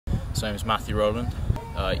So my name is Matthew Rowland,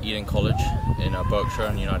 Eton College in Berkshire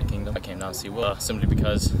in the United Kingdom. I came down to see Will simply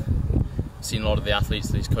because I've seen a lot of the athletes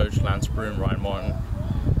that he's coached, Lance Broom, Ryan Martin,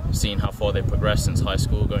 seen how far they've progressed since high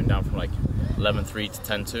school, going down from like 11.3 to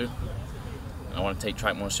 10.2. I want to take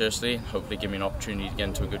track more seriously and hopefully give me an opportunity to get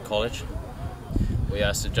into a good college. But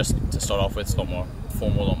yeah, so just to start off with, it's a lot more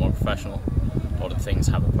formal, a lot more professional. A lot of things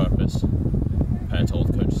have a purpose compared to all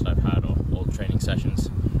the coaches that I've had or all the training sessions.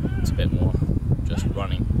 It's a bit more just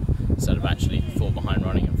running instead of actually full behind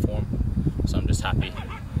running and form. So I'm just happy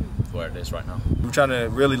with where it is right now. We're trying to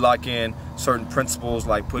really lock in certain principles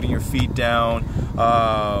like putting your feet down,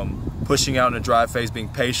 pushing out in a drive phase, being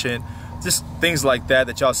patient, just things like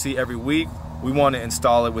that y'all see every week. We want to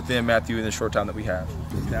install it within Matthew in the short time that we have.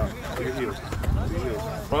 Now, look at heels.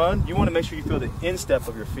 Run. You want to make sure you feel the instep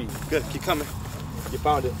of your feet. Good. Keep coming. You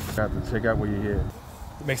found it. You have to check out where you're here.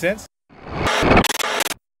 Make sense?